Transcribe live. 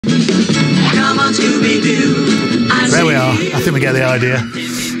There we are. I think we get the idea.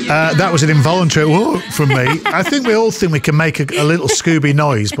 That was an involuntary whoa from me. I think we all think we can make a little Scooby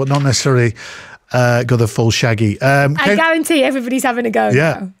noise, but not necessarily go the full Shaggy. I guarantee everybody's having a go.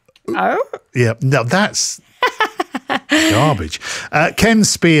 Yeah. Now. Oh? Yeah. No, that's garbage. Ken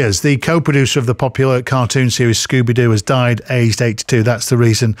Spears, the co-producer of the popular cartoon series Scooby-Doo, has died aged 82. That's the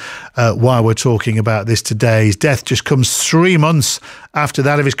reason why we're talking about this today. His death just comes 3 months after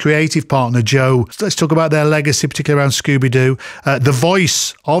that of his creative partner, Joe. So let's talk about their legacy, particularly around Scooby-Doo. The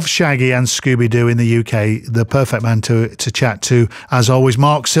voice of Shaggy and Scooby-Doo in the UK, the perfect man to chat to, as always,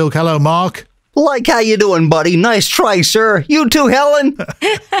 Marc Silk. Hello, Marc. Like, how you doing, buddy? Nice try, sir. You too, Helen.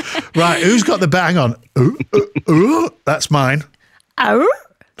 Right, who's got the bang on? That's mine. Oh?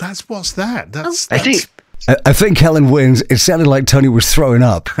 What's that? I think Helen wins. It sounded like Tony was throwing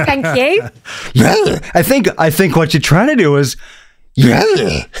up. Thank you. Yeah, I think what you're trying to do is, yeah.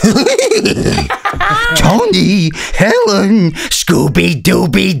 Tony, Helen,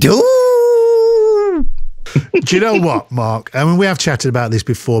 Scooby-Dooby-Doo. Do you know what, Marc? I mean, we have chatted about this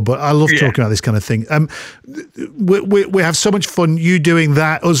before, but I love talking about this kind of thing. We have so much fun, you doing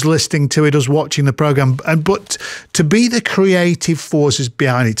that, us listening to it, us watching the programme. But to be the creative forces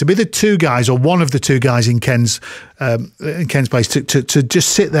behind it, to be the two guys or one of the two guys in Ken's place, to just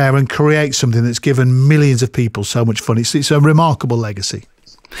sit there and create something that's given millions of people so much fun. It's a remarkable legacy.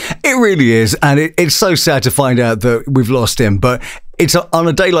 It really is, and it's so sad to find out that we've lost him, but it's on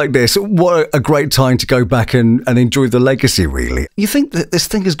a day like this, what a great time to go back and enjoy the legacy, really. You think that this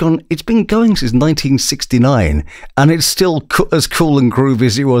thing it's been going since 1969, and it's still as cool and groovy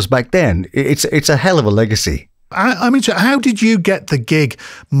as it was back then. It's a hell of a legacy. I mean, so how did you get the gig,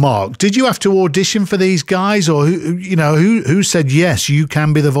 Marc? Did you have to audition for these guys, or who said, yes, you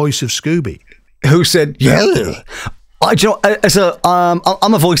can be the voice of Scooby? Who said, yeah?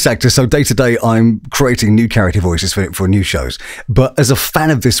 I'm a voice actor, so day to day I'm creating new character voices for new shows. But as a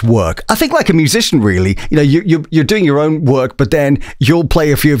fan of this work, I think like a musician, really, you're doing your own work, but then you'll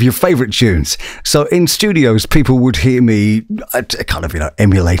play a few of your favorite tunes. So in studios, people would hear me kind of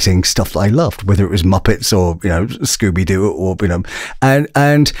emulating stuff that I loved, whether it was Muppets or Scooby-Doo or and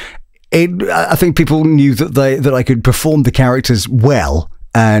I think people knew that I could perform the characters well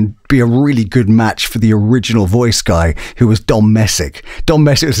and be a really good match for the original voice guy, who was Don Messick. Don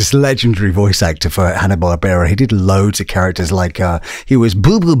Messick was this legendary voice actor for Hanna-Barbera. He did loads of characters, like he was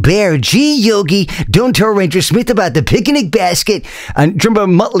Boo Boo Bear, Gee Yogi, don't tell Ranger Smith about the picnic basket. And do you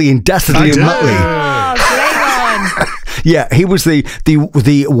remember Muttley in Dastardly and Muttley? Oh, great one. Yeah, he was the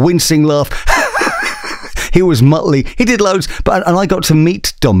wincing laugh. He was Muttley. He did loads, and I got to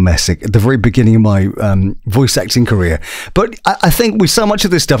meet Don Messick at the very beginning of my voice acting career. But I think with so much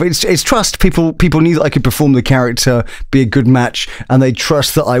of this stuff, it's trust. People knew that I could perform the character, be a good match, and they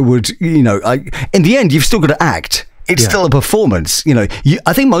trust that I would. In the end, you've still got to act. It's still a performance.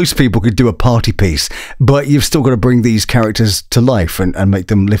 I think most people could do a party piece, but you've still got to bring these characters to life and make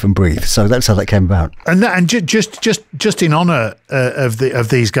them live and breathe. So that's how that came about. And just in honour of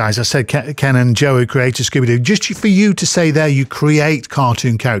these guys, I said Ken and Joe, who created Scooby-Doo, just for you to say there, you create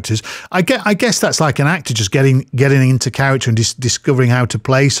cartoon characters. I guess that's like an actor just getting into character and discovering how to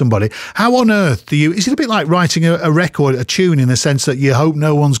play somebody. How on earth do you? Is it a bit like writing a record, a tune, in the sense that you hope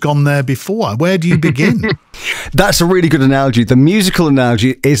no one's gone there before? Where do you begin? That's a really good analogy. The musical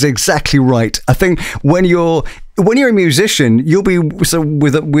analogy is exactly right. I think when you're a musician, you'll be with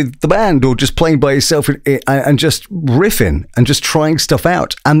the band or just playing by yourself and just riffing and just trying stuff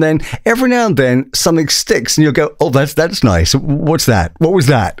out. And then every now and then something sticks and you'll go, oh, that's nice. What's that? What was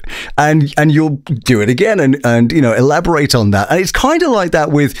that? And you'll do it again and elaborate on that. And it's kind of like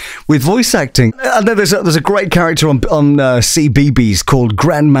that with voice acting. And then there's a great character on CBeebies called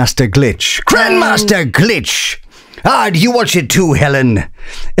Grandmaster Glitch. Grandmaster Glitch! Do you watch it too, Helen?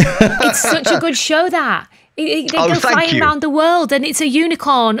 It's such a good show, that. They go flying around the world, and it's a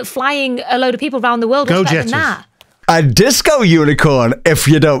unicorn flying a load of people around the world. What's better than that? A disco unicorn, if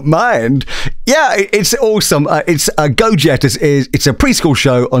you don't mind. Yeah, it's awesome. It's Go Jetters. It's a preschool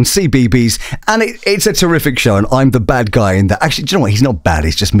show on CBeebies, and it's a terrific show. And I'm the bad guy in that. Actually, do you know what? He's not bad.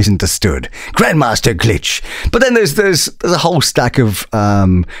 He's just misunderstood. Grandmaster Glitch. But then there's a whole stack of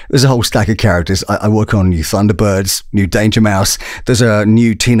characters. I work on new Thunderbirds, new Danger Mouse. There's a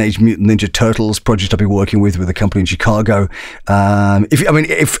new Teenage Mutant Ninja Turtles project I've been working with a company in Chicago.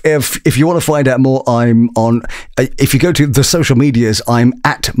 If you want to find out more, I'm on. if you go to the social medias, I'm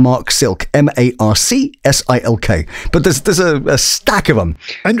at Marc Silk, MarcSilk. But there's a stack of them.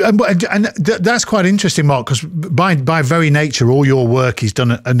 And that's quite interesting, Marc, because by very nature, all your work is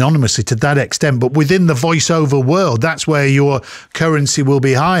done anonymously to that extent. But within the voiceover world, that's where your currency will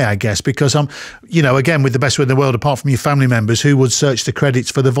be high, I guess, because again, with the best will in the world, apart from your family members, who would search the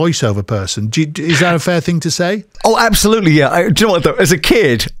credits for the voiceover person? Is that a fair thing to say? Oh, absolutely, yeah. Do you know what, though? As a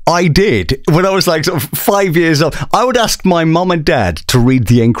kid, I did. When I was like sort of 5 years old, I would ask my mum and dad to read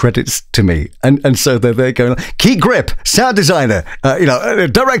the end credits to me. And so they're going, key grip, sound designer,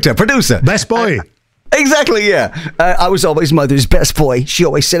 director, producer. Best boy. Exactly, yeah. I was always mother's best boy. She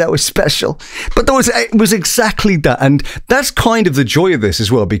always said I was special. But it was exactly that. And that's kind of the joy of this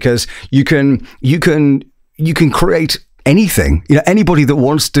as well, because you can create anything. Anybody that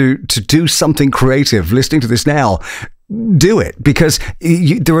wants to do something creative, listening to this now, do it, because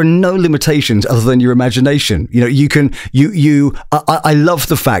there are no limitations other than your imagination. I love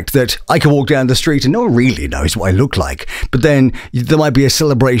the fact that I can walk down the street and no one really knows what I look like, but then there might be a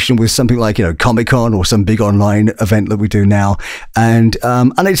celebration with something like Comic-Con or some big online event that we do now, and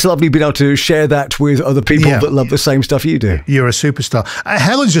it's lovely being able to share that with other people that love the same stuff you do. You're a superstar.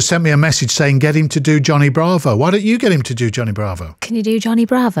 Helen's just sent me a message saying get him to do Johnny Bravo. Why don't you get him to do Johnny Bravo? Can you do Johnny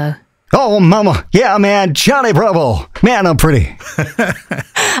Bravo? Oh, mama. Yeah, man. Johnny Bravo. Man, I'm pretty.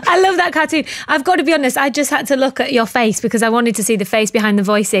 I love that cartoon. I've got to be honest, I just had to look at your face because I wanted to see the face behind the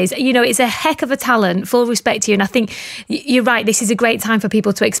voices. It's a heck of a talent, full respect to you. And I think you're right. This is a great time for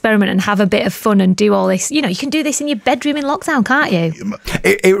people to experiment and have a bit of fun and do all this. You can do this in your bedroom in lockdown, can't you?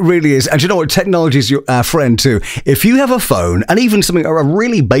 It really is. And you know what? Technology is our friend too. If you have a phone and even a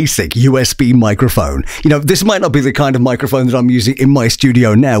really basic USB microphone, this might not be the kind of microphone that I'm using in my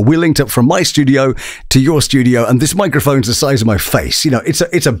studio now. We're linked up from my studio to your studio, and this microphone's the size of my face.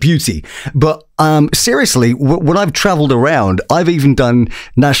 It's a beauty. But seriously, when I've traveled around, I've even done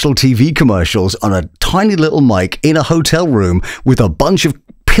national TV commercials on a tiny little mic in a hotel room with a bunch of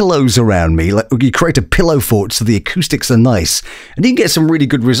pillows around me. Like, you create a pillow fort so the acoustics are nice, and you can get some really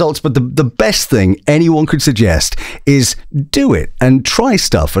good results. But the best thing anyone could suggest is do it and try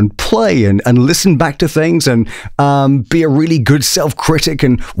stuff and play and listen back to things and be a really good self-critic,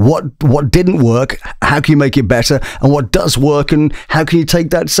 and what didn't work, how can you make it better, and what does work, and how can you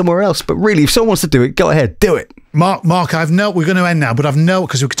take that somewhere else. But really, if someone wants to do it, go ahead, do it. Marc, we're going to end now, but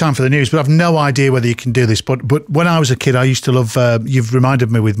because it's time for the news, but I've no idea whether you can do this. But when I was a kid, I used to love, you've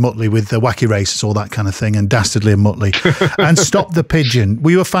reminded me with Muttley, with Wacky Races, all that kind of thing, and Dastardly and Muttley. And Stop the Pigeon.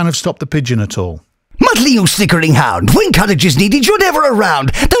 Were you a fan of Stop the Pigeon at all? Muttley, you snickering hound, when courage is needed, you're never around.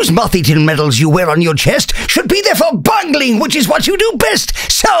 Those moth-eaten medals you wear on your chest should be there for bungling, which is what you do best.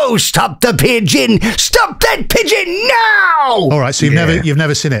 So stop the pigeon. Stop that pigeon now! All right, so you've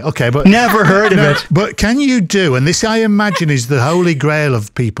never seen it. Okay, but never heard of it. But can you do, and this I imagine is the holy grail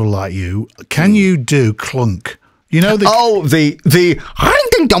of people like you, can you do Clunk? The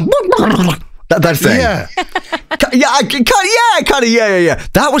that thing. Yeah. Yeah.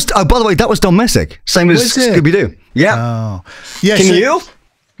 That was, by the way, that was Don Messick. Same as Scooby-Doo. Yeah. Oh. Yeah. Can you?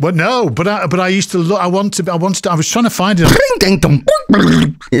 Well, no, but I used to look. I was trying to find it.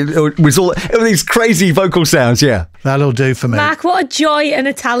 It was all these crazy vocal sounds. Yeah. That'll do for me. Marc, what a joy and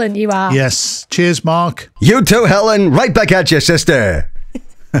a talent you are. Yes. Cheers, Marc. You too, Helen. Right back at you, sister.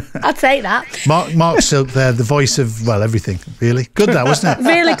 I'd say that. Marc Silk there, the voice of, everything, really. Good, that, wasn't it?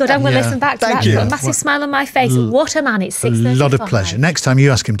 Really good. I'm going to listen back to that. I've got a massive smile on my face. What a man. It's 6:35. A lot of pleasure. Next time you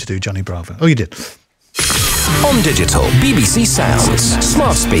ask him to do Johnny Bravo. Oh, you did. On digital, BBC Sounds,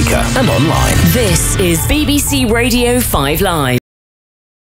 smart speaker and online. This is BBC Radio 5 Live.